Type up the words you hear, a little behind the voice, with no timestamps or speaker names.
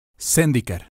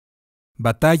Zendikar.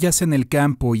 Batallas en el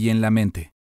campo y en la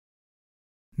mente.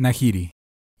 Nahiri,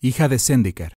 hija de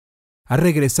Zendikar, ha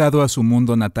regresado a su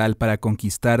mundo natal para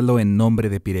conquistarlo en nombre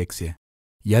de Phyrexia,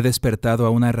 y ha despertado a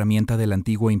una herramienta del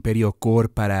antiguo imperio Core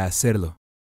para hacerlo.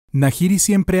 Nahiri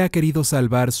siempre ha querido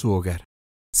salvar su hogar.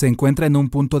 Se encuentra en un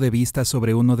punto de vista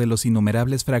sobre uno de los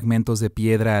innumerables fragmentos de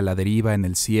piedra a la deriva en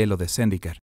el cielo de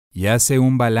Zendikar, y hace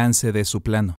un balance de su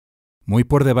plano. Muy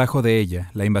por debajo de ella,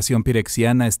 la invasión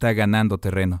pirexiana está ganando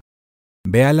terreno.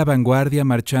 Ve a la vanguardia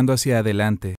marchando hacia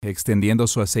adelante, extendiendo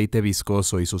su aceite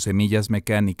viscoso y sus semillas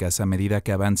mecánicas a medida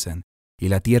que avanzan, y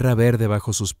la tierra verde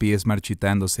bajo sus pies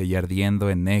marchitándose y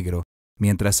ardiendo en negro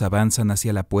mientras avanzan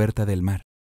hacia la puerta del mar.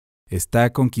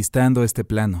 Está conquistando este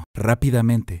plano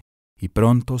rápidamente, y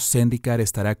pronto Zendikar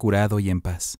estará curado y en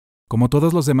paz, como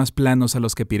todos los demás planos a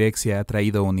los que Phyrexia ha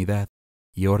traído unidad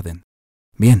y orden.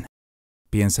 Bien,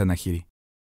 piensa Nahiri.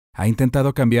 Ha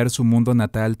intentado cambiar su mundo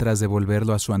natal tras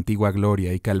devolverlo a su antigua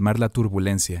gloria y calmar la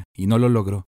turbulencia, y no lo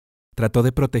logró. Trató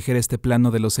de proteger este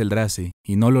plano de los Eldrazi,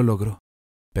 y no lo logró.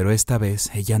 Pero esta vez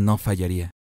ella no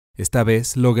fallaría. Esta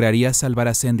vez lograría salvar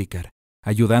a Zendikar,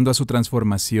 ayudando a su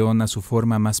transformación a su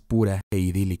forma más pura e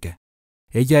idílica.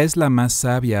 Ella es la más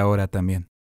sabia ahora también.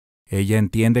 Ella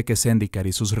entiende que Zendikar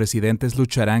y sus residentes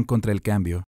lucharán contra el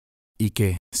cambio, y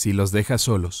que, si los deja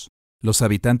solos, los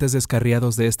habitantes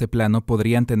descarriados de este plano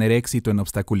podrían tener éxito en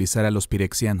obstaculizar a los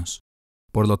pirexianos.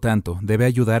 Por lo tanto, debe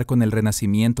ayudar con el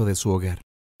renacimiento de su hogar,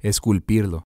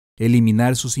 esculpirlo,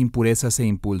 eliminar sus impurezas e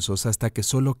impulsos hasta que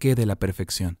solo quede la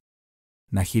perfección.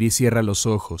 Nahiri cierra los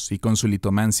ojos y con su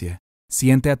litomancia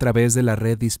siente a través de la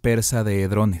red dispersa de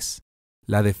hedrones,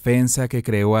 la defensa que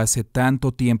creó hace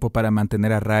tanto tiempo para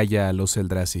mantener a raya a los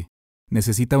Eldrazi.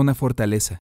 Necesita una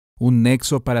fortaleza, un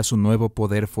nexo para su nuevo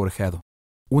poder forjado.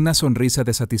 Una sonrisa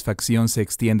de satisfacción se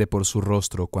extiende por su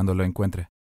rostro cuando lo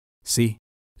encuentra. Sí,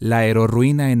 la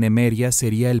aerorruina en Emeria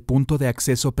sería el punto de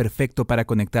acceso perfecto para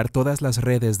conectar todas las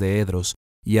redes de Edros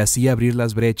y así abrir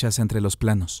las brechas entre los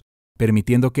planos,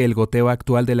 permitiendo que el goteo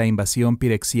actual de la invasión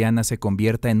pirexiana se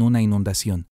convierta en una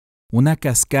inundación, una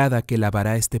cascada que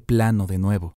lavará este plano de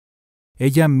nuevo.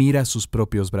 Ella mira sus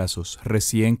propios brazos,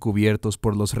 recién cubiertos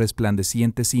por los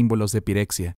resplandecientes símbolos de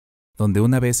Phyrexia, donde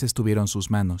una vez estuvieron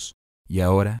sus manos. Y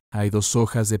ahora hay 2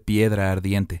 hojas de piedra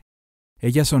ardiente.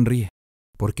 Ella sonríe,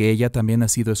 porque ella también ha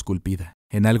sido esculpida,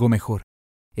 en algo mejor.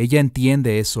 Ella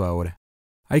entiende eso ahora.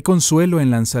 Hay consuelo en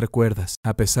lanzar cuerdas,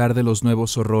 a pesar de los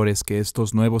nuevos horrores que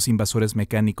estos nuevos invasores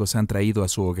mecánicos han traído a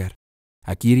su hogar.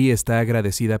 Akiri está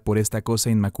agradecida por esta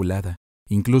cosa inmaculada,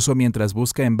 incluso mientras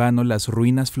busca en vano las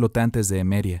ruinas flotantes de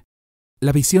Emeria.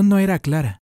 La visión no era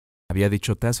clara, había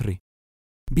dicho Tazri.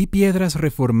 Vi piedras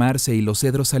reformarse y los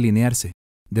cedros alinearse,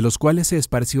 de los cuales se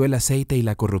esparció el aceite y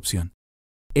la corrupción.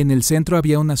 En el centro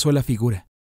había una sola figura.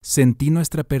 Sentí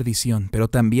nuestra perdición, pero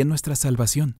también nuestra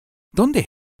salvación. ¿Dónde?,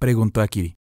 preguntó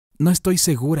Akiri. No estoy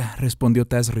segura, respondió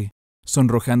Tazri,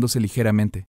 sonrojándose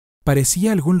ligeramente.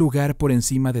 Parecía algún lugar por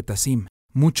encima de Tazim.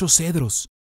 Muchos cedros.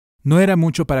 No era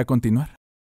mucho para continuar.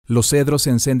 Los cedros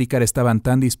en Zendikar estaban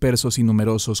tan dispersos y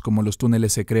numerosos como los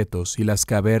túneles secretos y las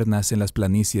cavernas en las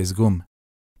planicies Gum.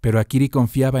 Pero Akiri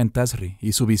confiaba en Tazri,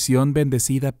 y su visión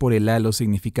bendecida por el halo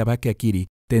significaba que Akiri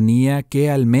tenía que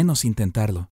al menos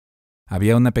intentarlo.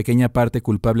 Había una pequeña parte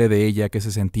culpable de ella que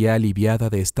se sentía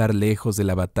aliviada de estar lejos de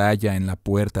la batalla en la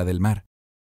puerta del mar.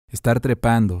 Estar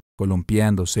trepando,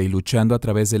 columpiándose y luchando a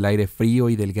través del aire frío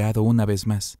y delgado una vez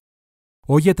más.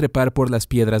 Oye trepar por las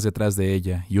piedras detrás de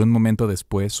ella, y un momento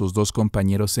después sus 2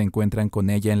 compañeros se encuentran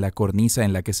con ella en la cornisa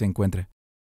en la que se encuentra.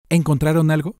 ¿Encontraron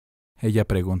algo?, ella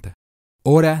pregunta.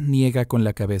 Ora niega con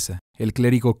la cabeza. El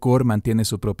clérigo Kor mantiene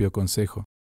su propio consejo.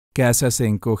 Casa se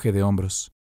encoge de hombros.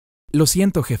 Lo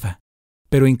siento, jefa,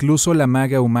 pero incluso la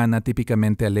maga humana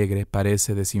típicamente alegre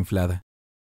parece desinflada.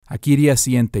 Akiri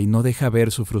asiente y no deja ver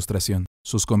su frustración.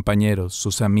 Sus compañeros,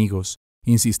 sus amigos,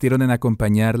 insistieron en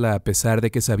acompañarla a pesar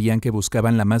de que sabían que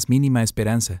buscaban la más mínima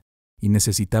esperanza y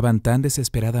necesitaban tan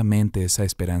desesperadamente esa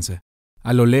esperanza.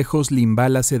 A lo lejos,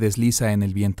 Limbala se desliza en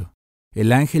el viento.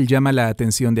 El ángel llama la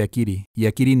atención de Akiri, y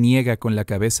Akiri niega con la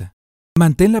cabeza.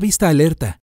 «Mantén la vista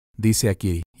alerta», dice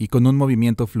Akiri, y con un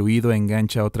movimiento fluido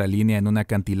engancha otra línea en un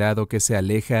acantilado que se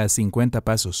aleja a 50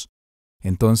 pasos.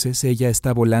 Entonces ella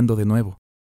está volando de nuevo.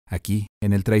 Aquí,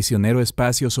 en el traicionero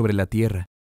espacio sobre la tierra,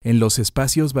 en los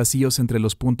espacios vacíos entre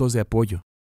los puntos de apoyo.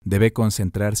 Debe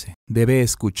concentrarse, debe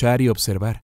escuchar y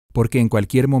observar, porque en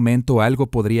cualquier momento algo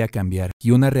podría cambiar,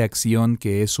 y una reacción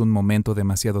que es un momento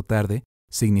demasiado tarde,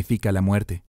 significa la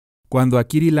muerte. Cuando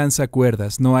Akiri lanza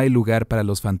cuerdas, no hay lugar para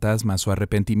los fantasmas o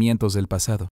arrepentimientos del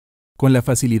pasado. Con la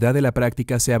facilidad de la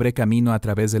práctica se abre camino a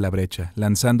través de la brecha,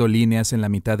 lanzando líneas en la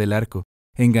mitad del arco,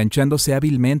 enganchándose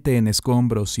hábilmente en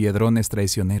escombros y hedrones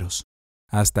traicioneros,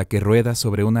 hasta que rueda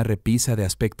sobre una repisa de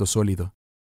aspecto sólido.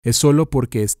 Es solo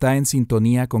porque está en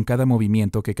sintonía con cada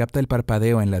movimiento que capta el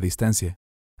parpadeo en la distancia.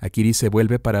 Akiri se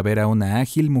vuelve para ver a una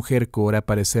ágil mujer Kor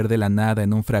aparecer de la nada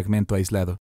en un fragmento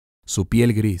aislado. Su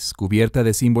piel gris, cubierta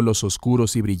de símbolos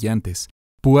oscuros y brillantes,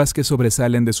 púas que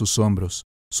sobresalen de sus hombros.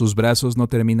 Sus brazos no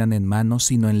terminan en manos,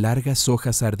 sino en largas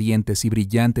hojas ardientes y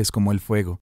brillantes como el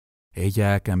fuego.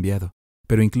 Ella ha cambiado,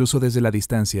 pero incluso desde la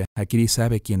distancia, Akiri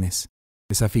sabe quién es.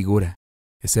 Esa figura,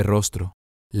 ese rostro,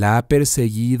 la ha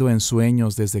perseguido en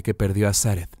sueños desde que perdió a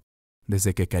Zareth,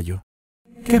 desde que cayó.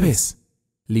 ¿Qué ves?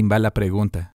 Limbala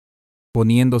pregunta,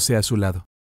 poniéndose a su lado.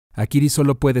 Akiri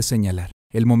solo puede señalar.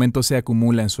 El momento se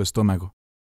acumula en su estómago.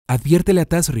 «Adviértele a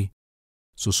Tazri»,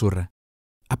 susurra.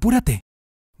 «Apúrate».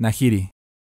 Nahiri,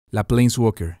 la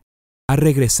Planeswalker, ha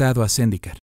regresado a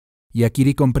Zendikar, y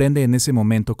Akiri comprende en ese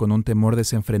momento con un temor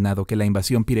desenfrenado que la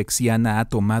invasión pirexiana ha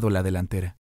tomado la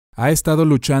delantera. Ha estado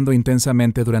luchando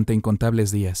intensamente durante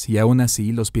incontables días, y aún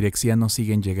así los pirexianos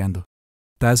siguen llegando.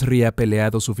 Tazri ha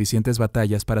peleado suficientes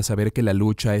batallas para saber que la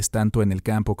lucha es tanto en el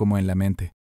campo como en la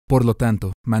mente. Por lo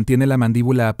tanto, mantiene la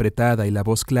mandíbula apretada y la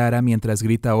voz clara mientras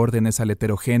grita órdenes al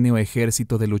heterogéneo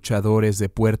ejército de luchadores de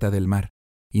Puerta del Mar,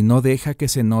 y no deja que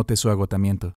se note su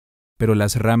agotamiento. Pero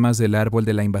las ramas del árbol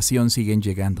de la invasión siguen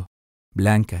llegando.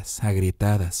 Blancas,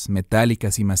 agrietadas,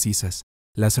 metálicas y macizas,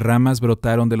 las ramas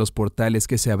brotaron de los portales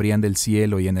que se abrían del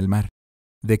cielo y en el mar.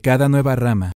 De cada nueva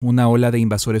rama, una ola de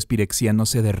invasores pirexianos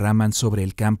se derraman sobre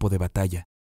el campo de batalla.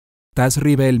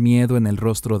 Tazri ve el miedo en el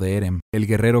rostro de Erem, el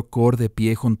guerrero Kor de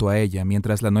pie junto a ella,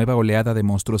 mientras la nueva oleada de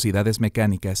monstruosidades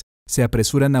mecánicas se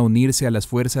apresuran a unirse a las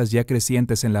fuerzas ya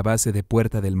crecientes en la base de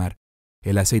Puerta del Mar.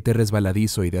 El aceite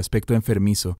resbaladizo y de aspecto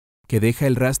enfermizo, que deja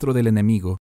el rastro del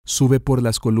enemigo, sube por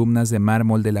las columnas de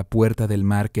mármol de la Puerta del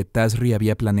Mar que Tazri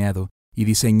había planeado y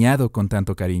diseñado con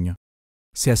tanto cariño.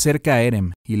 Se acerca a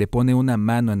Erem y le pone una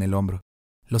mano en el hombro.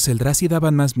 «Los Eldrazi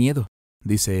daban más miedo»,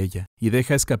 dice ella, y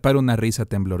deja escapar una risa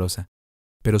temblorosa.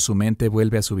 Pero su mente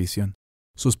vuelve a su visión.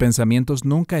 Sus pensamientos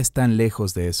nunca están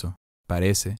lejos de eso.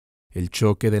 Parece, el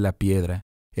choque de la piedra,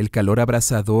 el calor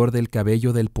abrasador del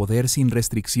cabello del poder sin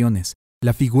restricciones,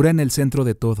 la figura en el centro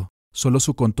de todo, solo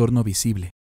su contorno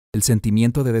visible, el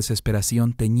sentimiento de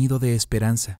desesperación teñido de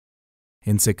esperanza.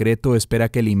 En secreto espera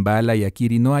que Limbala y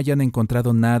Akiri no hayan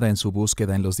encontrado nada en su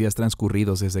búsqueda en los días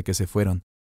transcurridos desde que se fueron.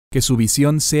 Que su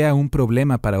visión sea un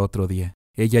problema para otro día.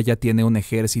 Ella ya tiene un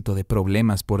ejército de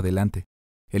problemas por delante.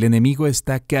 El enemigo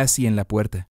está casi en la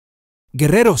puerta.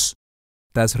 «¡Guerreros!»,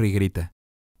 Tazri grita.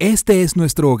 «Este es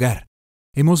nuestro hogar.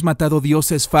 Hemos matado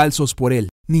dioses falsos por él.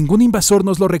 Ningún invasor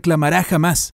nos lo reclamará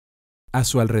jamás». A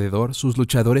su alrededor, sus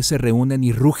luchadores se reúnen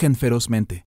y rugen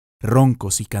ferozmente,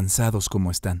 roncos y cansados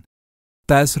como están.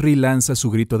 Tazri lanza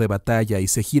su grito de batalla y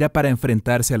se gira para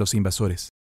enfrentarse a los invasores.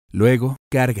 Luego,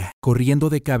 carga, corriendo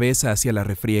de cabeza hacia la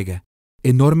refriega.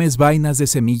 Enormes vainas de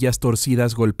semillas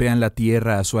torcidas golpean la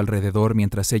tierra a su alrededor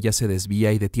mientras ella se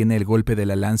desvía y detiene el golpe de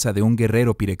la lanza de un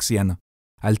guerrero pirexiano.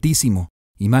 Altísimo,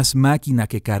 y más máquina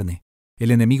que carne.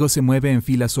 El enemigo se mueve en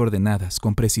filas ordenadas,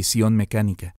 con precisión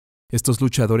mecánica. Estos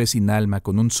luchadores sin alma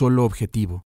con un solo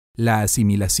objetivo, la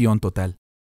asimilación total.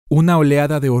 Una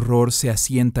oleada de horror se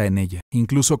asienta en ella,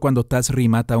 incluso cuando Tazri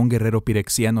mata a un guerrero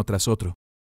pirexiano tras otro.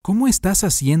 «¿Cómo estás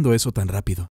haciendo eso tan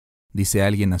rápido?», dice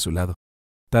alguien a su lado.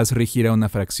 Tazri gira una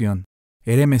fracción.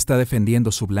 Erem está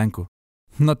defendiendo su blanco.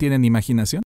 «¿No tienen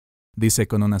imaginación?», dice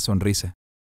con una sonrisa.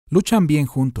 Luchan bien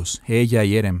juntos, ella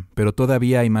y Erem, pero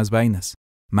todavía hay más vainas,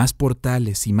 más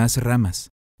portales y más ramas.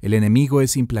 El enemigo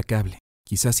es implacable,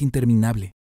 quizás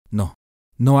interminable.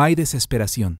 No hay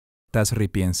desesperación, Tazri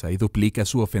piensa y duplica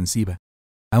su ofensiva.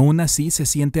 Aún así se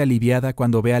siente aliviada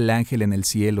cuando ve al ángel en el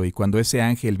cielo y cuando ese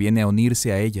ángel viene a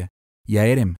unirse a ella y a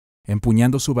Erem,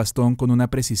 empuñando su bastón con una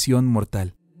precisión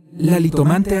mortal. «La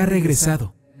litomante ha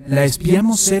regresado. La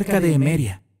espiamos cerca de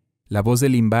Emeria». La voz de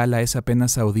Limbala es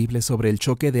apenas audible sobre el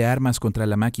choque de armas contra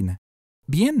la máquina.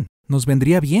 «Bien, nos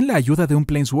vendría bien la ayuda de un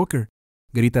Planeswalker»,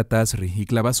 grita Tazri y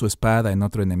clava su espada en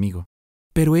otro enemigo.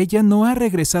 «Pero ella no ha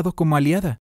regresado como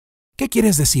aliada». «¿Qué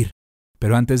quieres decir?».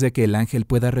 Pero antes de que el ángel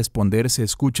pueda responder, se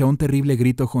escucha un terrible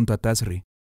grito junto a Tazri.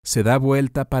 Se da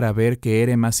vuelta para ver que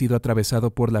Erem ha sido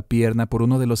atravesado por la pierna por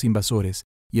uno de los invasores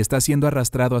y está siendo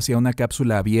arrastrado hacia una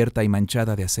cápsula abierta y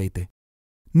manchada de aceite.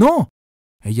 «¡No!».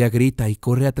 Ella grita y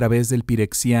corre a través del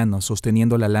pirexiano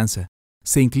sosteniendo la lanza.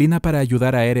 Se inclina para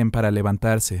ayudar a Erem para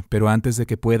levantarse, pero antes de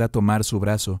que pueda tomar su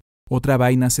brazo, otra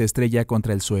vaina se estrella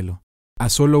contra el suelo, a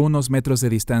solo unos metros de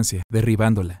distancia,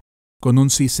 derribándola. Con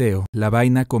un siseo, la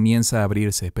vaina comienza a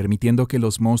abrirse, permitiendo que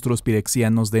los monstruos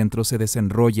pirexianos dentro se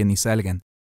desenrollen y salgan.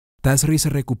 Tazri se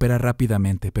recupera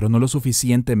rápidamente, pero no lo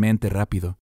suficientemente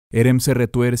rápido. Erem se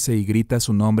retuerce y grita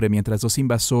su nombre mientras 2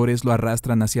 invasores lo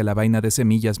arrastran hacia la vaina de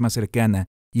semillas más cercana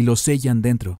y lo sellan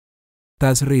dentro.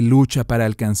 Tazri lucha para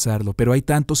alcanzarlo, pero hay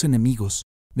tantos enemigos,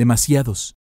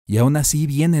 demasiados, y aún así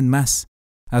vienen más.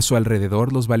 A su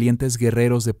alrededor, los valientes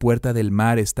guerreros de Puerta del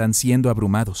Mar están siendo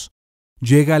abrumados.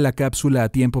 Llega a la cápsula a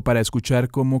tiempo para escuchar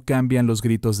cómo cambian los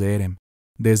gritos de Erem.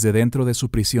 Desde dentro de su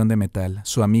prisión de metal,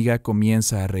 su amiga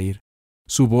comienza a reír,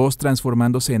 su voz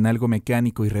transformándose en algo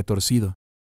mecánico y retorcido.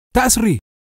 ¡Tazri!,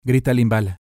 grita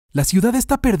Limbala. ¡La ciudad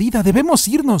está perdida! ¡Debemos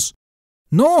irnos!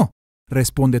 ¡No!,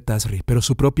 responde Tazri, pero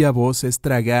su propia voz es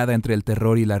tragada entre el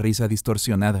terror y la risa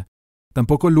distorsionada.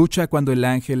 Tampoco lucha cuando el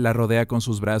ángel la rodea con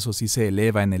sus brazos y se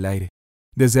eleva en el aire.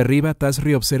 Desde arriba,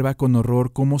 Tazri observa con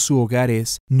horror cómo su hogar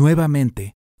es,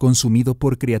 nuevamente, consumido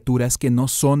por criaturas que no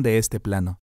son de este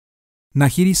plano.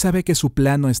 Nahiri sabe que su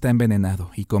plano está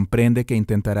envenenado y comprende que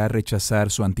intentará rechazar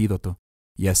su antídoto.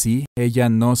 Y así, ella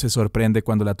no se sorprende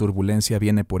cuando la turbulencia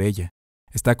viene por ella.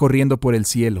 Está corriendo por el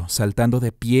cielo, saltando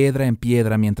de piedra en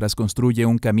piedra mientras construye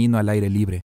un camino al aire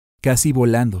libre, casi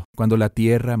volando cuando la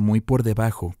tierra muy por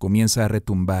debajo comienza a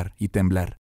retumbar y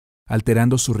temblar,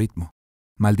 alterando su ritmo.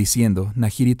 Maldiciendo,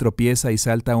 Nahiri tropieza y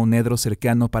salta a un edro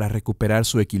cercano para recuperar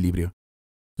su equilibrio.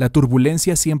 La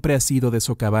turbulencia siempre ha sido de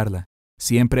socavarla,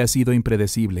 siempre ha sido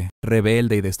impredecible,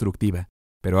 rebelde y destructiva,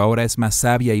 pero ahora es más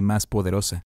sabia y más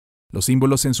poderosa. Los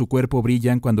símbolos en su cuerpo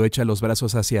brillan cuando echa los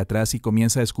brazos hacia atrás y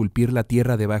comienza a esculpir la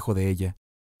tierra debajo de ella.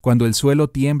 Cuando el suelo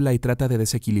tiembla y trata de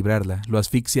desequilibrarla, lo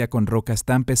asfixia con rocas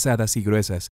tan pesadas y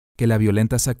gruesas que la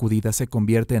violenta sacudida se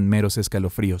convierte en meros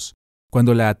escalofríos.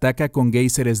 Cuando la ataca con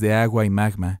géiseres de agua y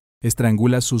magma,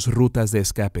 estrangula sus rutas de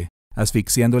escape,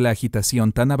 asfixiando la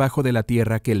agitación tan abajo de la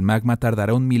tierra que el magma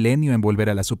tardará 1 milenio en volver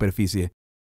a la superficie.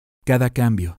 Cada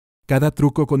cambio, cada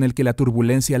truco con el que la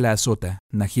turbulencia la azota,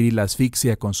 Nahiri la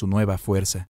asfixia con su nueva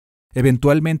fuerza.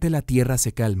 Eventualmente la tierra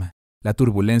se calma, la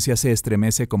turbulencia se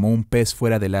estremece como un pez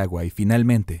fuera del agua y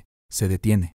finalmente se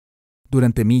detiene.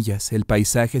 Durante millas, el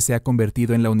paisaje se ha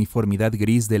convertido en la uniformidad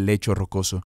gris del lecho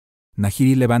rocoso.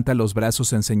 Nahiri levanta los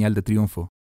brazos en señal de triunfo.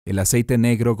 El aceite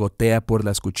negro gotea por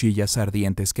las cuchillas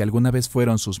ardientes que alguna vez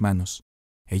fueron sus manos.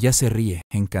 Ella se ríe,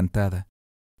 encantada.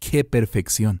 ¡Qué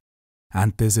perfección!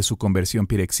 Antes de su conversión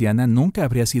pirexiana nunca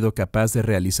habría sido capaz de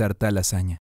realizar tal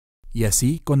hazaña. Y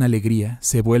así, con alegría,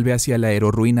 se vuelve hacia la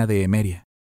aerorruina de Emeria.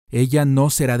 Ella no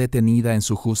será detenida en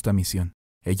su justa misión.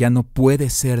 Ella no puede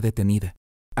ser detenida.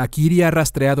 Akiri ha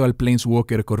rastreado al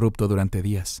Planeswalker corrupto durante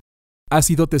días. Ha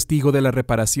sido testigo de la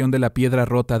reparación de la piedra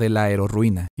rota de la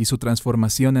aerorruina y su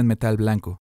transformación en metal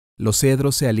blanco. Los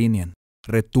cedros se alinean,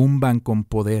 retumban con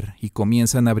poder y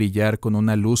comienzan a brillar con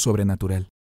una luz sobrenatural.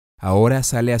 Ahora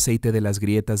sale aceite de las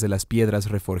grietas de las piedras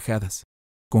reforjadas.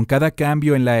 Con cada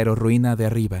cambio en la aerorruina de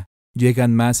arriba,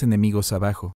 llegan más enemigos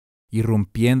abajo,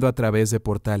 irrumpiendo a través de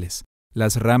portales.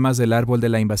 Las ramas del árbol de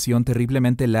la invasión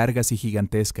terriblemente largas y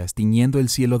gigantescas, tiñendo el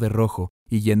cielo de rojo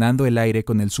y llenando el aire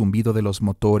con el zumbido de los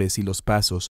motores y los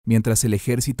pasos, mientras el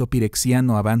ejército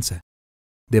pirexiano avanza.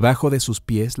 Debajo de sus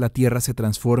pies la tierra se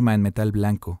transforma en metal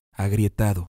blanco,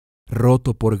 agrietado,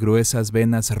 roto por gruesas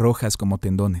venas rojas como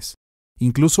tendones.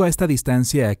 Incluso a esta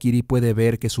distancia Akiri puede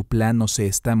ver que su plano se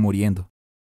está muriendo.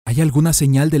 ¿Hay alguna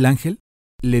señal del ángel?,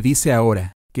 le dice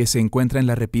ahora, que se encuentra en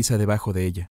la repisa debajo de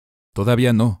ella.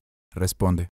 Todavía no,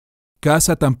 responde.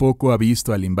 Casa tampoco ha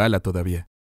visto a Limbala todavía.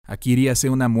 Akiri hace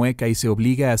una mueca y se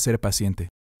obliga a ser paciente.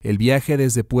 El viaje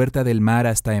desde Puerta del Mar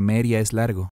hasta Emeria es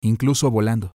largo, incluso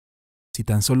volando. Si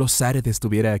tan solo Zared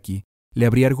estuviera aquí, le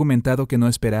habría argumentado que no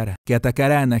esperara, que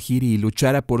atacara a Nahiri y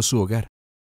luchara por su hogar.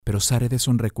 Pero Zared es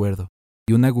un recuerdo,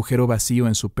 y un agujero vacío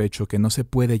en su pecho que no se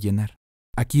puede llenar.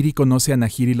 Akiri conoce a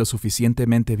Nahiri lo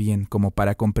suficientemente bien como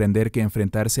para comprender que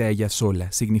enfrentarse a ella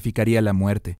sola significaría la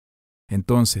muerte.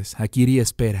 Entonces, Akiri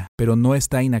espera, pero no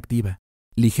está inactiva.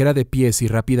 Ligera de pies y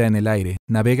rápida en el aire,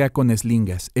 navega con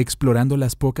eslingas, explorando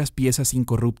las pocas piezas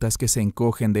incorruptas que se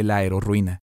encogen de la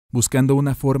aerorruina, buscando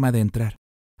una forma de entrar.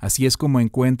 Así es como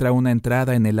encuentra una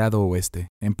entrada en el lado oeste,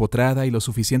 empotrada y lo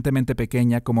suficientemente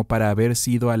pequeña como para haber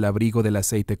sido al abrigo del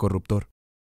aceite corruptor.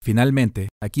 Finalmente,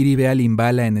 Akiri ve a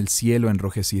Limbala en el cielo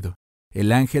enrojecido.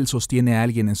 El ángel sostiene a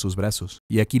alguien en sus brazos,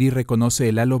 y Akiri reconoce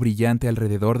el halo brillante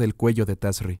alrededor del cuello de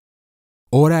Tazri.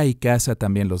 Ora y Casa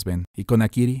también los ven, y con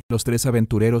Akiri, los 3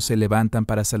 aventureros se levantan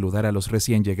para saludar a los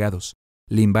recién llegados.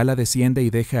 Limbala desciende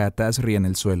y deja a Tazri en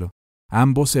el suelo.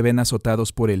 Ambos se ven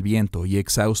azotados por el viento y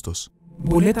exhaustos.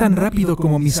 «Volé tan rápido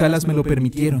como mis alas me lo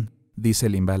permitieron», dice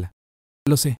Limbala.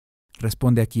 «Lo sé»,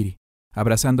 responde Akiri,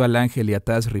 abrazando al ángel y a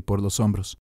Tazri por los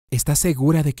hombros. «¿Estás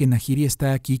segura de que Nahiri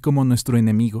está aquí como nuestro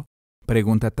enemigo?»,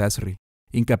 pregunta Tazri.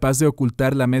 incapaz de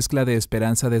ocultar la mezcla de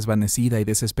esperanza desvanecida y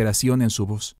desesperación en su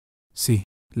voz. Sí,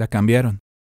 la cambiaron,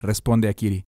 responde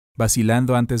Akiri,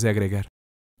 vacilando antes de agregar.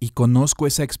 Y conozco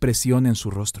esa expresión en su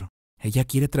rostro. Ella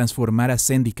quiere transformar a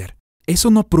Zendikar.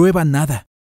 Eso no prueba nada,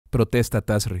 protesta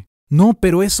Tazri. No,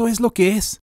 pero eso es lo que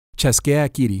es. Chasquea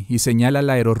Akiri y señala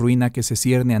la aerorruina que se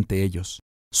cierne ante ellos.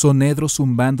 Son nedros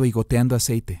zumbando y goteando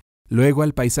aceite. Luego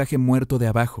al paisaje muerto de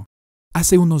abajo.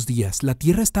 Hace unos días la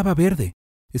tierra estaba verde.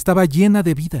 Estaba llena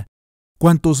de vida.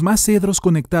 Cuantos más cedros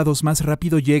conectados, más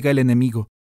rápido llega el enemigo.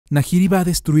 Nahiri va a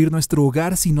destruir nuestro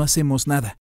hogar si no hacemos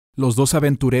nada. Los dos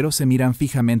aventureros se miran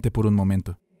fijamente por un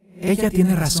momento. Ella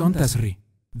tiene razón, Tazri,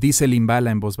 dice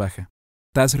Limbala en voz baja.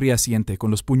 Tazri asiente, con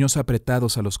los puños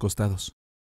apretados a los costados.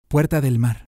 Puerta del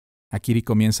mar. Akiri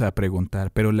comienza a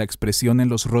preguntar, pero la expresión en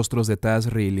los rostros de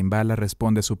Tazri y Limbala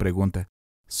responde su pregunta.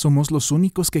 Somos los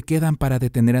únicos que quedan para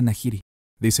detener a Nahiri,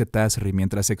 dice Tazri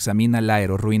mientras examina la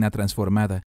aerorruina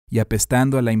transformada y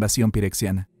apestando a la invasión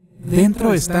pirexiana.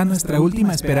 Dentro está nuestra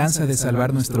última esperanza de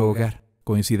salvar nuestro hogar,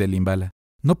 coincide Limbala.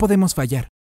 No podemos fallar.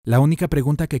 La única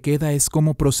pregunta que queda es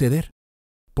cómo proceder.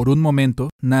 Por un momento,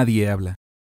 nadie habla.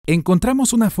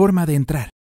 Encontramos una forma de entrar,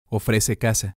 ofrece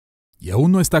Casa. Y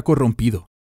aún no está corrompido,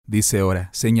 dice Ora,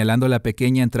 señalando la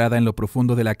pequeña entrada en lo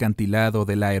profundo del acantilado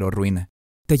de la aerorruina.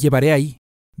 Te llevaré ahí,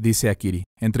 dice Akiri,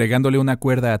 entregándole una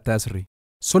cuerda a Tazri.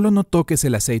 Solo no toques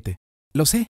el aceite. Lo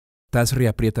sé. Tazri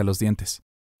aprieta los dientes.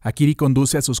 Akiri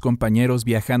conduce a sus compañeros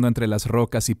viajando entre las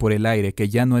rocas y por el aire que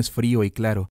ya no es frío y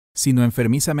claro, sino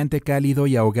enfermizamente cálido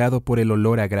y ahogado por el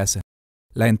olor a grasa.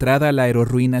 La entrada a la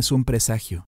aerorruina es un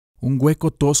presagio, un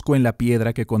hueco tosco en la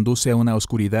piedra que conduce a una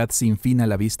oscuridad sin fin a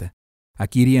la vista.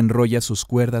 Akiri enrolla sus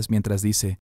cuerdas mientras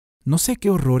dice, no sé qué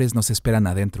horrores nos esperan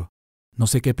adentro. No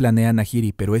sé qué planea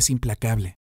Nahiri, pero es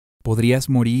implacable. Podrías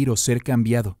morir o ser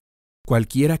cambiado.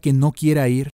 Cualquiera que no quiera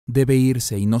ir, debe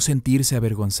irse y no sentirse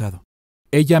avergonzado.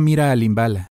 Ella mira a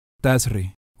Limbala,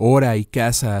 Tazri, Ora y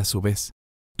Casa a su vez.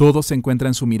 Todos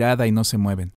encuentran su mirada y no se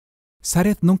mueven.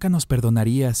 Sareth nunca nos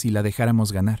perdonaría si la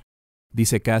dejáramos ganar,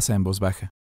 dice Casa en voz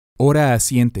baja. Ora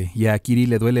asiente y a Akiri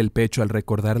le duele el pecho al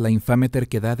recordar la infame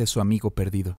terquedad de su amigo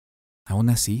perdido. Aún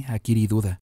así, Akiri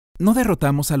duda. No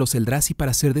derrotamos a los Eldrazi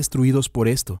para ser destruidos por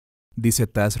esto, dice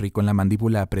Tazri con la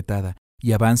mandíbula apretada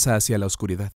y avanza hacia la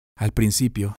oscuridad. Al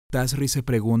principio, Tazri se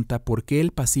pregunta por qué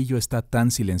el pasillo está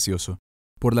tan silencioso.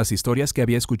 Por las historias que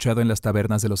había escuchado en las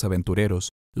tabernas de los aventureros,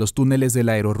 los túneles de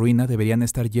la aerorruina deberían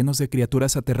estar llenos de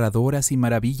criaturas aterradoras y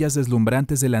maravillas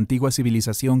deslumbrantes de la antigua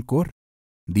civilización Kor.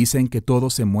 Dicen que todo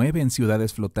se mueve en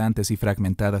ciudades flotantes y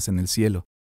fragmentadas en el cielo.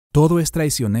 Todo es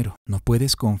traicionero, no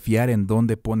puedes confiar en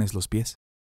dónde pones los pies.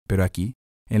 Pero aquí,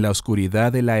 en la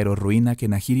oscuridad de la aerorruina que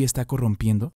Nahiri está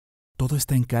corrompiendo, todo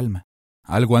está en calma.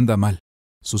 Algo anda mal,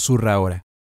 susurra ahora.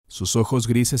 Sus ojos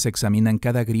grises examinan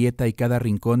cada grieta y cada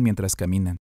rincón mientras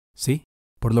caminan. Sí,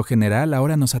 por lo general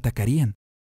ahora nos atacarían,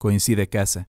 coincide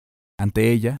Casa.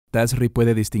 Ante ella, Tazri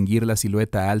puede distinguir la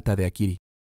silueta alta de Akiri.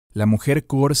 La mujer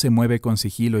Kor se mueve con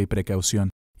sigilo y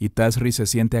precaución, y Tazri se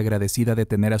siente agradecida de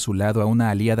tener a su lado a una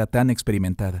aliada tan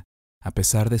experimentada. A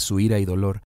pesar de su ira y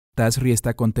dolor, Tazri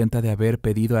está contenta de haber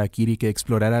pedido a Akiri que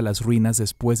explorara las ruinas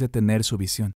después de tener su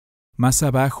visión. Más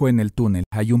abajo en el túnel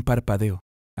hay un parpadeo,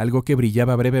 algo que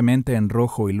brillaba brevemente en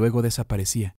rojo y luego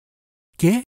desaparecía.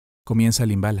 ¿Qué? Comienza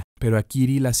Limbala, pero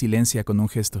Akiri la silencia con un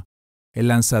gesto. El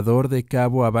lanzador de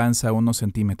cabo avanza unos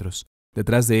centímetros.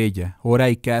 Detrás de ella, Ora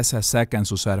y Casa sacan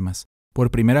sus armas.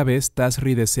 Por primera vez,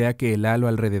 Tazri desea que el halo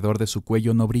alrededor de su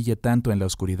cuello no brille tanto en la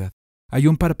oscuridad. Hay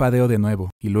un parpadeo de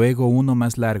nuevo, y luego uno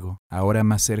más largo, ahora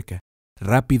más cerca,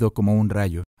 rápido como un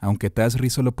rayo, aunque Tazri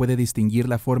solo puede distinguir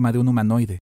la forma de un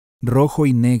humanoide, rojo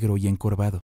y negro y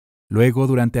encorvado. Luego,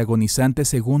 durante agonizantes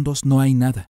segundos, no hay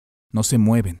nada. No se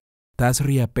mueven.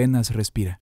 Tazri apenas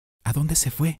respira. ¿A dónde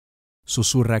se fue?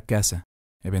 Susurra Casa,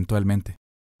 eventualmente.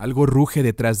 Algo ruge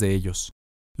detrás de ellos.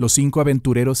 Los 5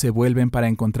 aventureros se vuelven para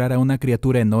encontrar a una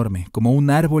criatura enorme, como un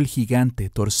árbol gigante,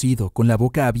 torcido, con la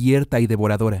boca abierta y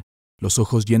devoradora, los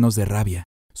ojos llenos de rabia.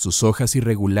 Sus hojas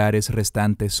irregulares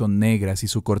restantes son negras y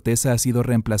su corteza ha sido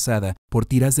reemplazada por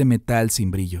tiras de metal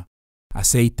sin brillo.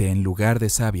 Aceite, en lugar de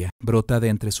savia, brota de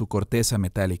entre su corteza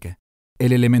metálica.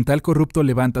 El elemental corrupto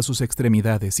levanta sus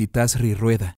extremidades y Tazri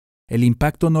rueda. El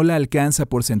impacto no la alcanza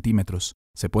por centímetros.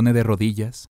 Se pone de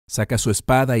rodillas, saca su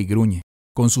espada y gruñe.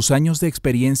 Con sus años de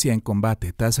experiencia en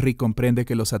combate, Tazri comprende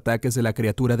que los ataques de la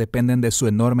criatura dependen de su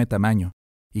enorme tamaño,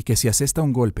 y que si asesta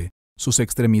un golpe, sus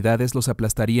extremidades los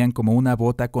aplastarían como una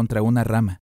bota contra una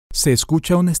rama. Se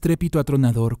escucha un estrépito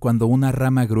atronador cuando una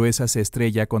rama gruesa se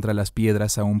estrella contra las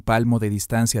piedras a un palmo de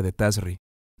distancia de Tazri.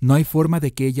 No hay forma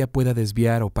de que ella pueda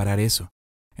desviar o parar eso.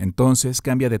 Entonces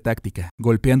cambia de táctica,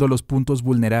 golpeando los puntos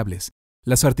vulnerables,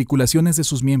 las articulaciones de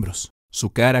sus miembros, su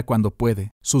cara cuando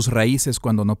puede, sus raíces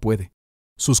cuando no puede.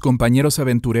 Sus compañeros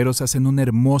aventureros hacen un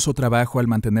hermoso trabajo al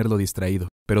mantenerlo distraído,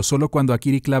 pero solo cuando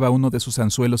Akiri clava uno de sus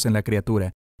anzuelos en la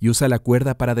criatura y usa la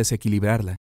cuerda para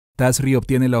desequilibrarla, Tazri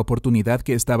obtiene la oportunidad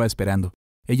que estaba esperando.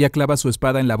 Ella clava su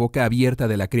espada en la boca abierta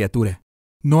de la criatura.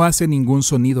 No hace ningún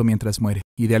sonido mientras muere,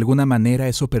 y de alguna manera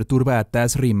eso perturba a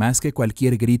Tazri más que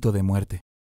cualquier grito de muerte.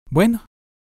 «Bueno»,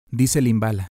 dice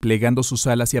Limbala, plegando sus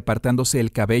alas y apartándose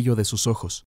el cabello de sus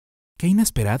ojos. «¡Qué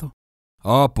inesperado!»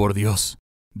 «Oh, por Dios»,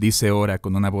 dice Ora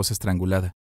con una voz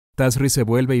estrangulada. Tazri se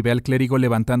vuelve y ve al clérigo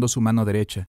levantando su mano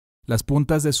derecha. Las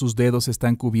puntas de sus dedos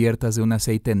están cubiertas de un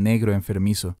aceite negro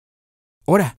enfermizo.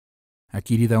 «¡Ora!»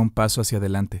 Akiri da un paso hacia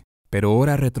adelante, pero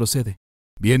Ora retrocede.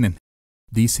 «Vienen»,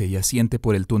 dice y asiente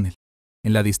por el túnel.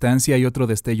 En la distancia hay otro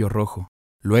destello rojo,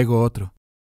 luego otro.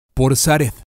 «¡Por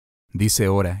Zareth!», dice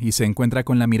Ora y se encuentra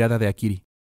con la mirada de Akiri.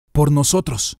 «¡Por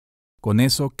nosotros!». Con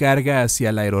eso carga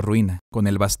hacia la aerorruina, con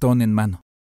el bastón en mano.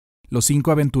 Los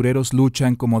 5 aventureros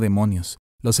luchan como demonios.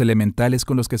 Los elementales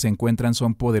con los que se encuentran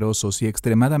son poderosos y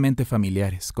extremadamente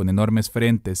familiares, con enormes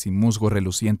frentes y musgo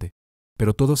reluciente,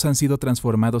 pero todos han sido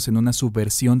transformados en una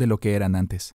subversión de lo que eran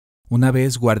antes. Una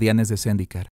vez guardianes de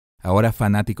Zendikar, ahora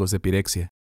fanáticos de Phyrexia.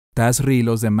 Tazri y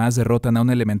los demás derrotan a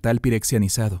un elemental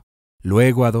pirexianizado,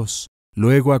 luego a 2,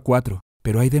 luego a 4,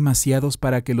 pero hay demasiados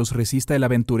para que los resista el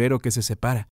aventurero que se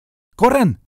separa.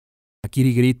 ¡Corran!,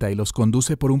 Akiri grita y los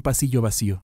conduce por un pasillo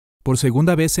vacío. Por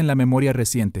segunda vez en la memoria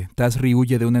reciente, Tazri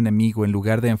huye de un enemigo en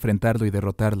lugar de enfrentarlo y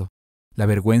derrotarlo. La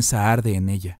vergüenza arde en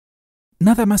ella.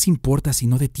 Nada más importa si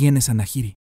no detienes a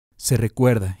Nahiri. Se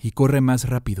recuerda y corre más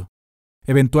rápido.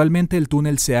 Eventualmente el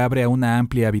túnel se abre a una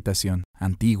amplia habitación,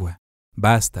 antigua,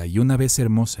 vasta y una vez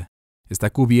hermosa. Está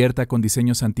cubierta con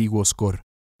diseños antiguos core,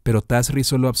 pero Tazri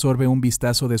solo absorbe un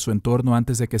vistazo de su entorno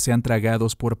antes de que sean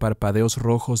tragados por parpadeos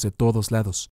rojos de todos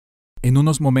lados. En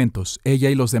unos momentos, ella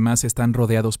y los demás están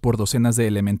rodeados por docenas de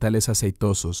elementales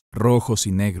aceitosos, rojos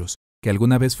y negros, que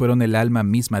alguna vez fueron el alma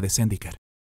misma de Zendikar.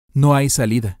 No hay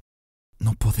salida.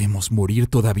 «No podemos morir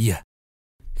todavía»,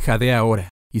 jadea ahora,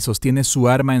 y sostiene su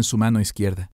arma en su mano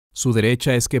izquierda. Su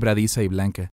derecha es quebradiza y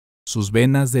blanca, sus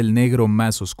venas del negro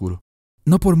más oscuro.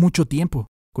 «No por mucho tiempo»,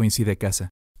 coincide Casa.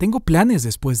 «Tengo planes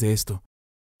después de esto».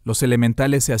 Los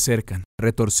elementales se acercan,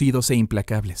 retorcidos e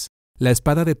implacables. La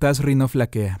espada de Tazri no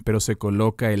flaquea, pero se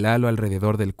coloca el halo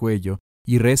alrededor del cuello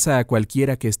y reza a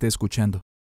cualquiera que esté escuchando.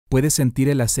 Puede sentir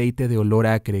el aceite de olor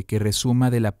acre que resuma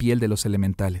de la piel de los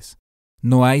elementales.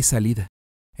 No hay salida.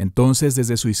 Entonces,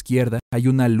 desde su izquierda hay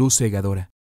una luz cegadora.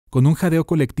 Con un jadeo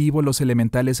colectivo, los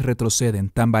elementales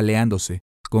retroceden, tambaleándose,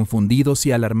 confundidos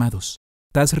y alarmados.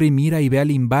 Tazri mira y ve a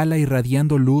Limbala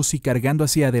irradiando luz y cargando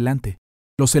hacia adelante.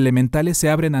 Los elementales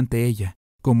se abren ante ella,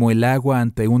 como el agua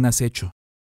ante un acecho.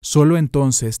 Solo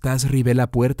entonces Tazri ve la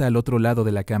puerta al otro lado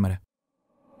de la cámara.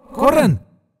 «¡Corran!»,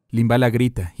 Limbala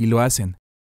grita, y lo hacen.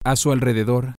 A su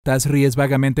alrededor, Tazri es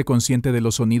vagamente consciente de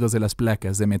los sonidos de las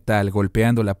placas de metal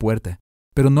golpeando la puerta,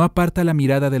 pero no aparta la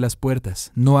mirada de las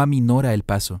puertas, no aminora el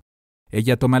paso.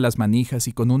 Ella toma las manijas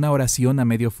y con una oración a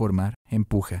medio formar,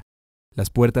 empuja.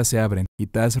 Las puertas se abren y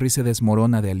Tazri se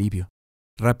desmorona de alivio.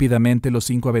 Rápidamente los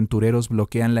 5 aventureros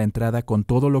bloquean la entrada con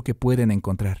todo lo que pueden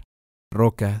encontrar.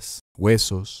 Rocas,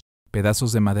 huesos,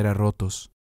 pedazos de madera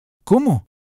rotos. «¿Cómo?»,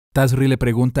 Tazri le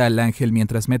pregunta al ángel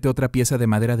mientras mete otra pieza de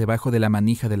madera debajo de la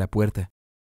manija de la puerta.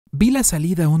 «Vi la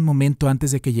salida un momento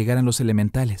antes de que llegaran los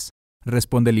elementales»,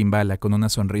 responde Limbala con una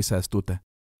sonrisa astuta.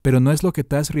 Pero no es lo que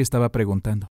Tazri estaba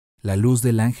preguntando. La luz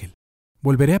del ángel.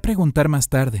 «Volveré a preguntar más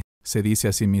tarde», se dice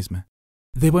a sí misma.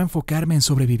 «Debo enfocarme en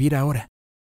sobrevivir ahora».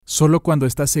 Solo cuando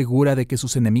está segura de que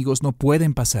sus enemigos no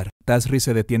pueden pasar, Tazri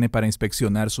se detiene para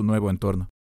inspeccionar su nuevo entorno.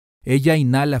 Ella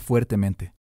inhala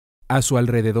fuertemente. A su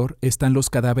alrededor están los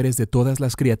cadáveres de todas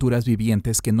las criaturas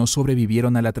vivientes que no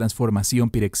sobrevivieron a la transformación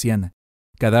pirexiana.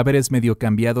 Cadáveres medio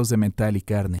cambiados de metal y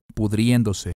carne,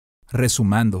 pudriéndose,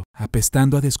 resumando,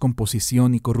 apestando a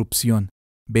descomposición y corrupción,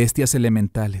 bestias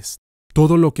elementales.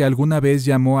 Todo lo que alguna vez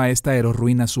llamó a esta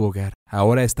aerorruina su hogar,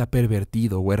 ahora está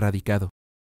pervertido o erradicado.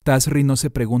 Tazri no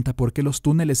se pregunta por qué los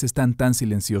túneles están tan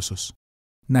silenciosos.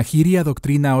 Nahiri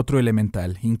adoctrina a otro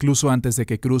elemental, incluso antes de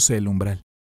que cruce el umbral.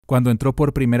 Cuando entró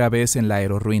por primera vez en la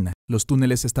aerorruina, los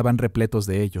túneles estaban repletos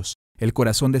de ellos. El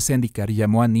corazón de Zendikar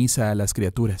llamó a Nisa a las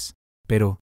criaturas.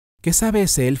 Pero, ¿qué sabe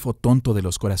ese elfo tonto de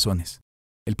los corazones?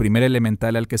 El primer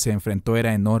elemental al que se enfrentó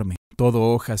era enorme, todo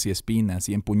hojas y espinas,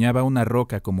 y empuñaba una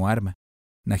roca como arma.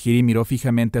 Nahiri miró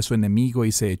fijamente a su enemigo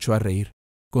y se echó a reír.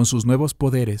 Con sus nuevos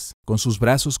poderes, con sus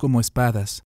brazos como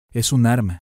espadas, es un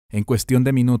arma. En cuestión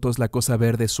de minutos la cosa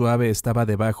verde suave estaba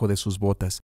debajo de sus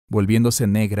botas, volviéndose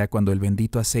negra cuando el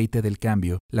bendito aceite del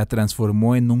cambio la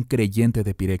transformó en un creyente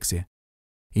de Phyrexia.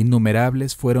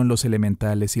 Innumerables fueron los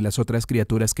elementales y las otras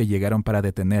criaturas que llegaron para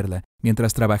detenerla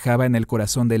mientras trabajaba en el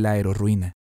corazón de la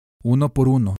aerorruina. Uno por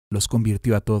uno los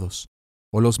convirtió a todos.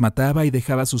 O los mataba y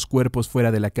dejaba sus cuerpos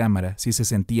fuera de la cámara si se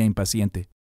sentía impaciente.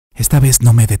 «Esta vez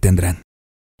no me detendrán.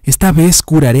 Esta vez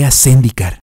curaré a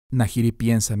Zendikar», Nahiri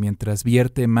piensa mientras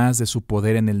vierte más de su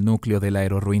poder en el núcleo de la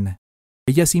aerorruina.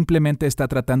 Ella simplemente está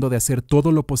tratando de hacer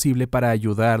todo lo posible para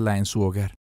ayudarla en su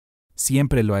hogar.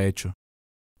 Siempre lo ha hecho.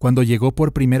 Cuando llegó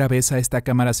por primera vez a esta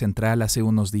cámara central hace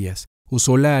unos días,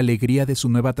 usó la alegría de su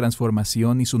nueva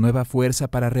transformación y su nueva fuerza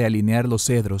para realinear los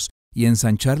cedros y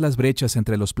ensanchar las brechas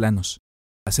entre los planos.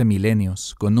 Hace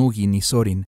milenios, con Hugin y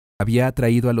Sorin, había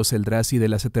atraído a los Eldrazi de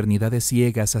las eternidades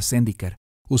ciegas a Zendikar,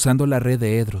 usando la red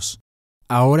de Edros.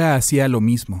 Ahora hacía lo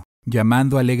mismo,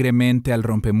 llamando alegremente al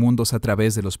rompemundos a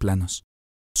través de los planos.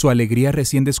 Su alegría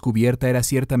recién descubierta era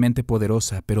ciertamente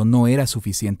poderosa, pero no era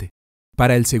suficiente.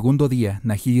 Para el segundo día,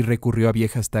 Nahiri recurrió a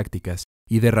viejas tácticas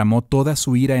y derramó toda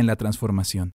su ira en la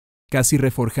transformación, casi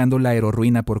reforjando la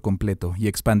aerorruina por completo y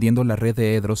expandiendo la red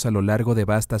de Edros a lo largo de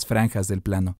vastas franjas del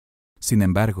plano. Sin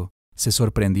embargo, se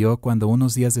sorprendió cuando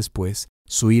unos días después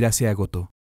su ira se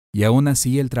agotó, y aún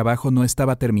así el trabajo no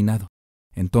estaba terminado.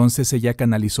 Entonces ella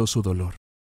canalizó su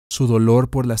dolor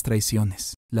por las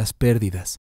traiciones, las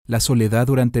pérdidas, la soledad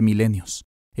durante milenios.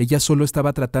 Ella solo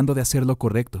estaba tratando de hacer lo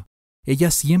correcto.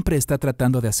 Ella siempre está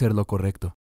tratando de hacer lo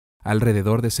correcto.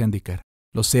 Alrededor de Zendikar,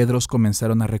 los cedros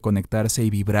comenzaron a reconectarse y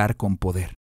vibrar con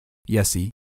poder. Y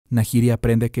así, Nahiri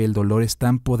aprende que el dolor es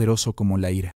tan poderoso como la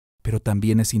ira, pero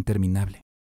también es interminable.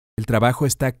 El trabajo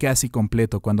está casi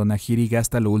completo cuando Nahiri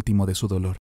gasta lo último de su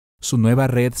dolor. Su nueva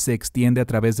red se extiende a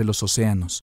través de los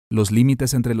océanos. Los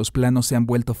límites entre los planos se han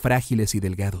vuelto frágiles y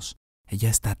delgados. Ella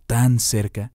está tan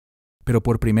cerca. Pero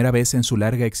por primera vez en su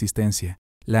larga existencia,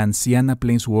 la anciana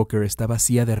Planeswalker está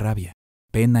vacía de rabia,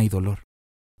 pena y dolor.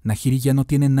 Nahiri ya no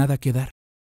tiene nada que dar.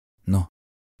 No,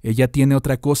 ella tiene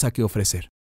otra cosa que ofrecer.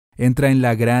 Entra en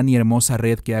la gran y hermosa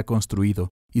red que ha construido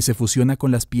y se fusiona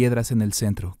con las piedras en el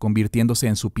centro, convirtiéndose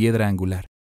en su piedra angular,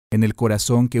 en el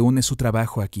corazón que une su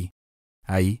trabajo aquí.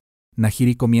 Ahí,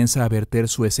 Nahiri comienza a verter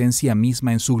su esencia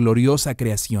misma en su gloriosa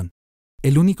creación.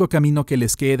 El único camino que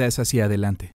les queda es hacia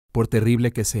adelante, por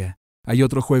terrible que sea. Hay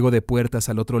otro juego de puertas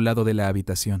al otro lado de la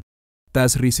habitación.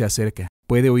 Tazri se acerca,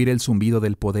 puede oír el zumbido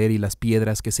del poder y las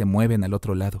piedras que se mueven al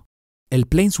otro lado. «El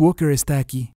Planeswalker está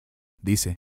aquí»,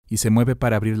 dice, y se mueve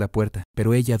para abrir la puerta,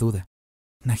 pero ella duda.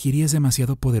 ¿Nahiri es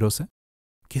demasiado poderosa?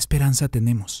 ¿Qué esperanza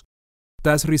tenemos?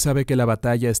 Tazri sabe que la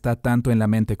batalla está tanto en la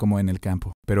mente como en el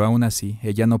campo, pero aún así,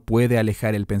 ella no puede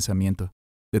alejar el pensamiento.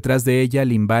 Detrás de ella,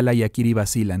 Limbala y Akiri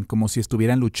vacilan, como si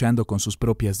estuvieran luchando con sus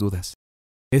propias dudas.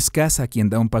 Es Kasa quien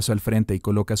da un paso al frente y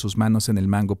coloca sus manos en el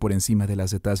mango por encima de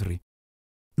las de Tazri.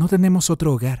 «No tenemos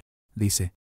otro hogar»,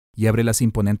 dice, y abre las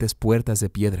imponentes puertas de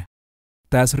piedra.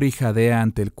 Tazri jadea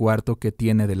ante el cuarto que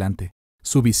tiene delante.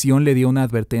 Su visión le dio una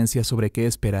advertencia sobre qué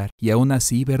esperar, y aún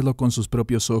así verlo con sus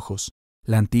propios ojos.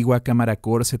 La antigua cámara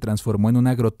core se transformó en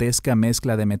una grotesca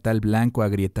mezcla de metal blanco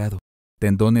agrietado,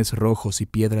 tendones rojos y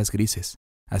piedras grises,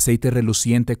 aceite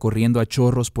reluciente corriendo a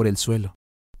chorros por el suelo.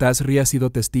 Tazri ha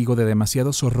sido testigo de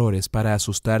demasiados horrores para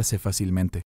asustarse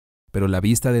fácilmente, pero la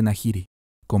vista de Nahiri,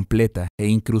 completa e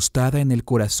incrustada en el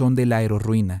corazón de la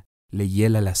aerorruina, le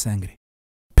hiela la sangre.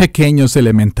 «Pequeños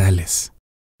elementales.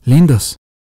 Lindos»,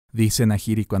 dice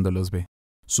Nahiri cuando los ve.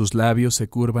 Sus labios se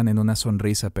curvan en una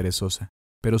sonrisa perezosa,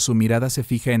 pero su mirada se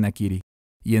fija en Akiri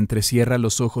y entrecierra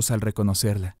los ojos al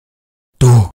reconocerla.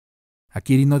 «¡Tú!».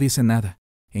 Akiri no dice nada.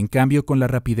 En cambio, con la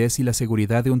rapidez y la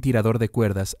seguridad de un tirador de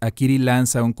cuerdas, Akiri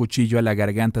lanza un cuchillo a la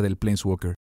garganta del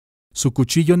Planeswalker. Su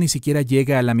cuchillo ni siquiera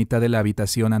llega a la mitad de la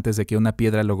habitación antes de que una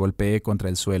piedra lo golpee contra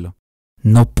el suelo.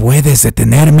 «¡No puedes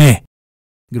detenerme!»,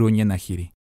 gruñe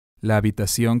Nahiri. La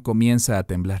habitación comienza a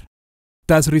temblar.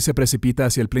 Tazri se precipita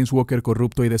hacia el Planeswalker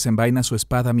corrupto y desenvaina su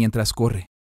espada mientras corre.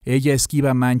 Ella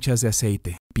esquiva manchas de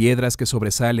aceite, piedras que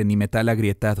sobresalen y metal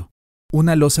agrietado.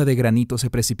 Una losa de granito se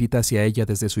precipita hacia ella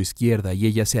desde su izquierda y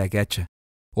ella se agacha.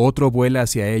 Otro vuela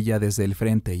hacia ella desde el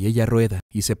frente y ella rueda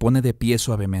y se pone de pie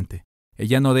suavemente.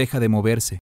 Ella no deja de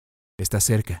moverse. Está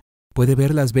cerca. Puede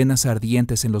ver las venas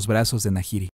ardientes en los brazos de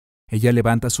Nahiri. Ella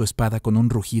levanta su espada con un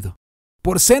rugido.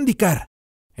 «¡Por Zendikar!».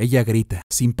 Ella grita,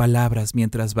 sin palabras,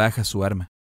 mientras baja su arma.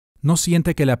 No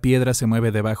siente que la piedra se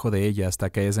mueve debajo de ella hasta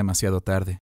que es demasiado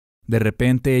tarde. De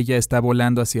repente ella está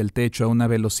volando hacia el techo a una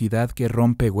velocidad que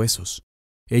rompe huesos.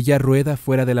 Ella rueda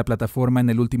fuera de la plataforma en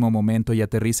el último momento y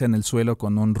aterriza en el suelo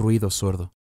con un ruido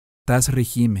sordo. Tazri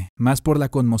gime, más por la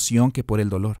conmoción que por el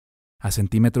dolor. A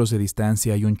centímetros de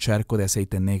distancia hay un charco de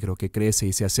aceite negro que crece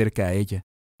y se acerca a ella.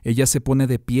 Ella se pone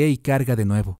de pie y carga de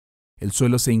nuevo. El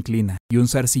suelo se inclina y un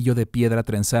zarcillo de piedra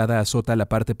trenzada azota la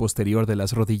parte posterior de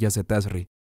las rodillas de Tazri.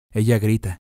 Ella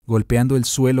grita, golpeando el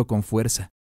suelo con fuerza.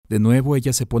 De nuevo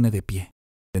ella se pone de pie.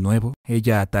 De nuevo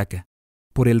ella ataca.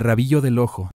 Por el rabillo del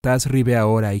ojo, Tazri ve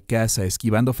ahora y caza,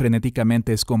 esquivando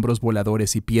frenéticamente escombros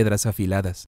voladores y piedras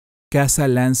afiladas. Caza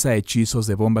lanza hechizos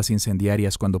de bombas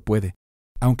incendiarias cuando puede,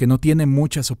 aunque no tiene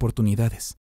muchas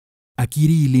oportunidades.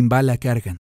 Akiri y Limbala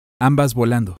cargan, ambas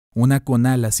volando, una con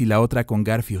alas y la otra con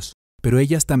garfios, pero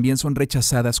ellas también son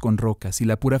rechazadas con rocas y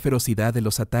la pura ferocidad de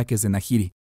los ataques de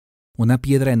Nahiri. Una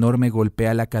piedra enorme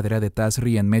golpea la cadera de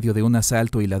Tazri en medio de un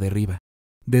asalto y la derriba.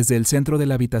 Desde el centro de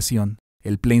la habitación,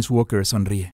 el Planeswalker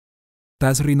sonríe.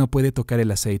 Tazri no puede tocar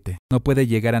el aceite, no puede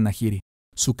llegar a Nahiri.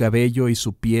 Su cabello y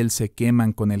su piel se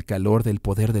queman con el calor del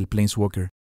poder del Planeswalker.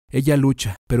 Ella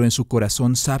lucha, pero en su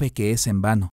corazón sabe que es en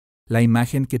vano. La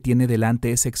imagen que tiene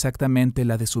delante es exactamente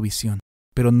la de su visión,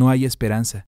 pero no hay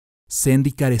esperanza.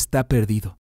 Zendikar está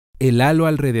perdido. El halo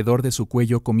alrededor de su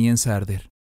cuello comienza a arder.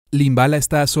 Limbala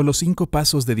está a solo 5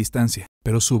 pasos de distancia,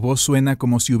 pero su voz suena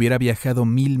como si hubiera viajado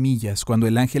 1000 millas cuando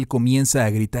el ángel comienza a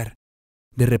gritar.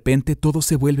 De repente todo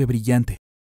se vuelve brillante.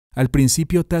 Al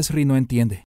principio Tazri no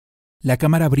entiende. La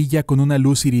cámara brilla con una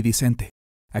luz iridiscente.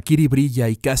 Akiri brilla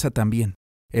y caza también.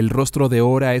 El rostro de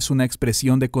Ora es una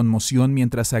expresión de conmoción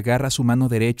mientras agarra su mano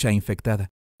derecha infectada,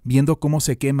 viendo cómo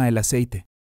se quema el aceite.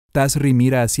 Tazri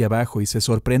mira hacia abajo y se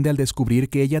sorprende al descubrir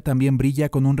que ella también brilla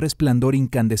con un resplandor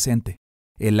incandescente.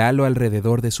 El halo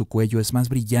alrededor de su cuello es más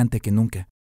brillante que nunca.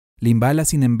 Limbala,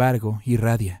 sin embargo,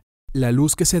 irradia. La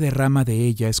luz que se derrama de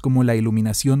ella es como la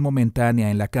iluminación momentánea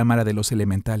en la cámara de los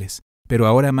elementales, pero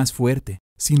ahora más fuerte,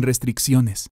 sin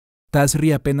restricciones.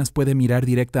 Tazri apenas puede mirar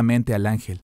directamente al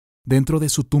ángel. Dentro de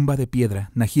su tumba de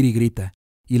piedra, Nahiri grita,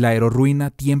 y la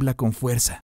aerorruina tiembla con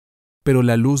fuerza. Pero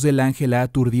la luz del ángel ha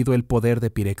aturdido el poder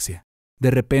de Phyrexia. De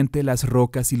repente las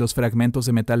rocas y los fragmentos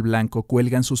de metal blanco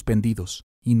cuelgan suspendidos,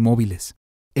 inmóviles.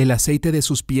 El aceite de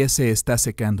sus pies se está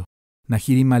secando.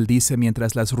 Nahiri maldice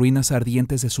mientras las ruinas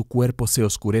ardientes de su cuerpo se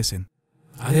oscurecen.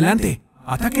 ¡Adelante!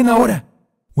 ¡Ataquen ahora!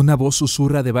 Una voz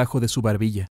susurra debajo de su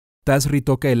barbilla. Tazri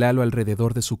toca el halo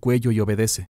alrededor de su cuello y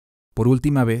obedece. Por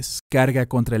última vez, carga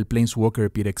contra el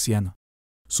Planeswalker pirexiano.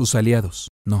 Sus aliados,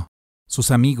 no,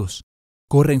 sus amigos,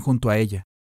 corren junto a ella.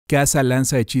 Kaza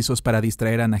lanza hechizos para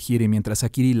distraer a Nahiri mientras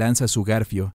Akiri lanza su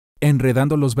garfio,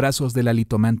 enredando los brazos de la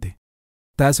litomante.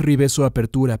 Tazri ve su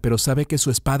apertura, pero sabe que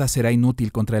su espada será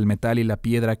inútil contra el metal y la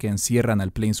piedra que encierran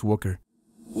al Planeswalker.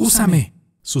 ¡Úsame!,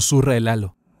 susurra el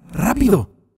halo.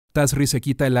 ¡Rápido! Tazri se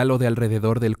quita el halo de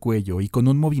alrededor del cuello y con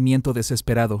un movimiento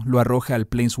desesperado lo arroja al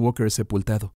Planeswalker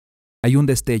sepultado. Hay un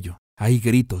destello, hay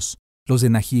gritos, los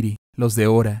de Nahiri, los de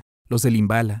Ora, los de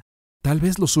Limbala, tal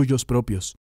vez los suyos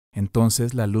propios.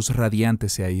 Entonces la luz radiante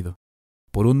se ha ido.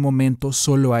 Por un momento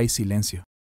solo hay silencio.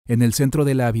 En el centro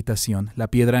de la habitación, la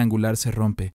piedra angular se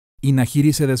rompe y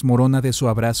Nahiri se desmorona de su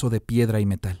abrazo de piedra y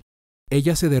metal.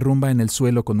 Ella se derrumba en el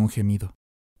suelo con un gemido.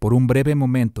 Por un breve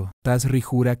momento, Tazri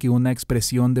jura que una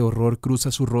expresión de horror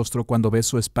cruza su rostro cuando ve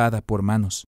su espada por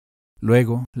manos.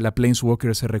 Luego, la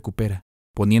Planeswalker se recupera,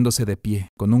 poniéndose de pie,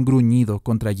 con un gruñido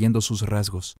contrayendo sus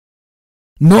rasgos.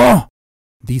 ¡No!,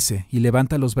 dice, y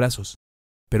levanta los brazos.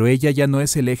 Pero ella ya no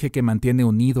es el eje que mantiene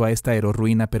unido a esta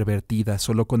aerorruina pervertida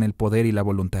solo con el poder y la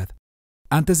voluntad.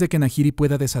 Antes de que Nahiri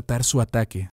pueda desatar su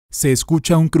ataque, se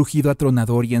escucha un crujido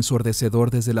atronador y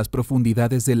ensordecedor desde las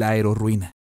profundidades de la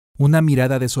aerorruina. Una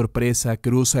mirada de sorpresa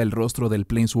cruza el rostro del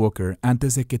Planeswalker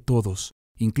antes de que todos,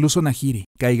 incluso Nahiri,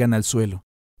 caigan al suelo.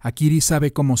 Akiri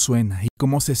sabe cómo suena y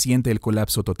cómo se siente el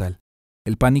colapso total.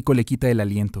 El pánico le quita el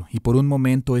aliento y por un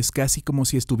momento es casi como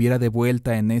si estuviera de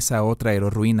vuelta en esa otra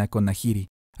aerorruina con Nahiri,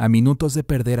 a minutos de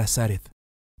perder a Zareth.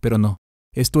 Pero no,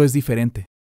 esto es diferente.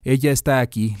 Ella está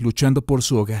aquí, luchando por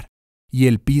su hogar, y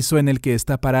el piso en el que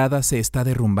está parada se está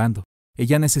derrumbando.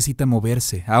 Ella necesita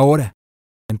moverse, ahora.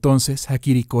 Entonces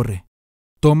Akiri corre.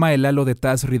 Toma el halo de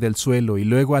Tazri del suelo y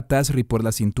luego a Tazri por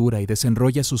la cintura y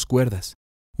desenrolla sus cuerdas.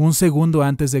 Un segundo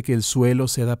antes de que el suelo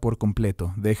ceda por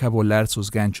completo, deja volar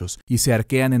sus ganchos y se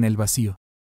arquean en el vacío.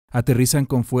 Aterrizan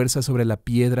con fuerza sobre la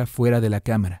piedra fuera de la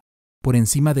cámara. Por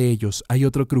encima de ellos hay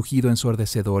otro crujido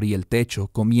ensordecedor y el techo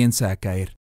comienza a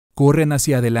caer. Corren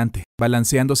hacia adelante,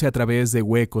 balanceándose a través de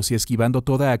huecos y esquivando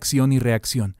toda acción y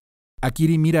reacción.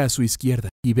 Akiri mira a su izquierda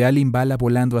y ve a Limbala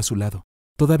volando a su lado,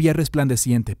 todavía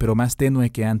resplandeciente pero más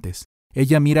tenue que antes.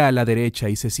 Ella mira a la derecha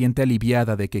y se siente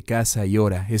aliviada de que Kaza y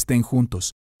Ora estén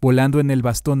juntos, volando en el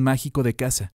bastón mágico de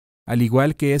Kaza, al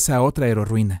igual que esa otra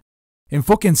aerorruina.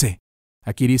 ¡Enfóquense!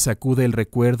 Akiri sacude el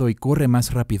recuerdo y corre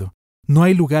más rápido. No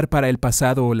hay lugar para el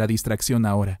pasado o la distracción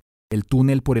ahora. El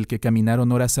túnel por el que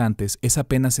caminaron horas antes es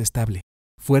apenas estable.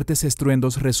 Fuertes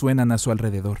estruendos resuenan a su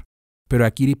alrededor, pero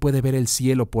Akiri puede ver el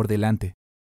cielo por delante.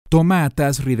 Toma a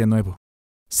Tazri de nuevo.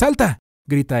 ¡Salta!,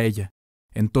 grita ella.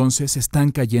 Entonces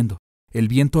están cayendo. El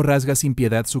viento rasga sin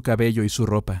piedad su cabello y su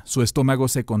ropa. Su estómago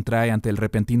se contrae ante el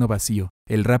repentino vacío,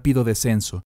 el rápido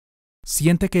descenso.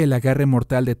 Siente que el agarre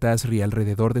mortal de Tazri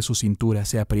alrededor de su cintura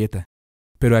se aprieta.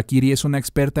 Pero Akiri es una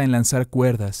experta en lanzar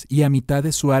cuerdas y a mitad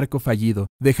de su arco fallido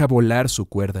deja volar su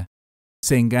cuerda.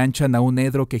 Se enganchan a un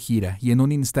edro que gira y en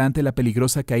un instante la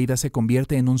peligrosa caída se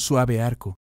convierte en un suave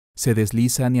arco. Se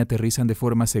deslizan y aterrizan de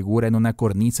forma segura en una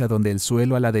cornisa donde el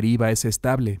suelo a la deriva es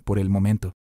estable por el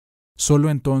momento. Solo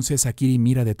entonces Akiri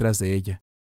mira detrás de ella.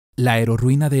 La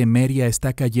aerorruina de Emeria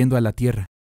está cayendo a la tierra.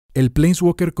 El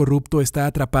Planeswalker corrupto está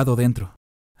atrapado dentro.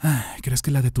 ¿Crees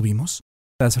que la detuvimos?,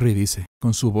 Tazri dice,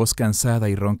 con su voz cansada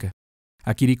y ronca.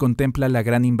 Akiri contempla la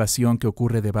gran invasión que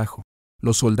ocurre debajo.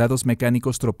 Los soldados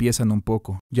mecánicos tropiezan un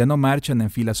poco, ya no marchan en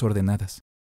filas ordenadas.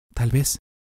 Tal vez,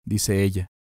 dice ella,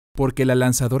 porque la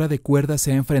lanzadora de cuerdas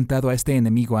se ha enfrentado a este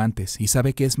enemigo antes y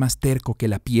sabe que es más terco que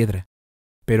la piedra.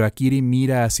 Pero Akiri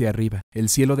mira hacia arriba. El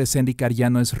cielo de Zendikar ya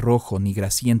no es rojo ni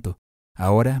grasiento.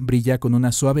 Ahora brilla con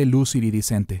una suave luz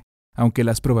iridiscente. Aunque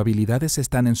las probabilidades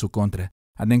están en su contra,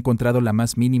 han encontrado la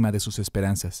más mínima de sus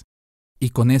esperanzas. Y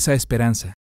con esa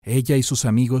esperanza, ella y sus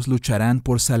amigos lucharán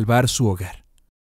por salvar su hogar.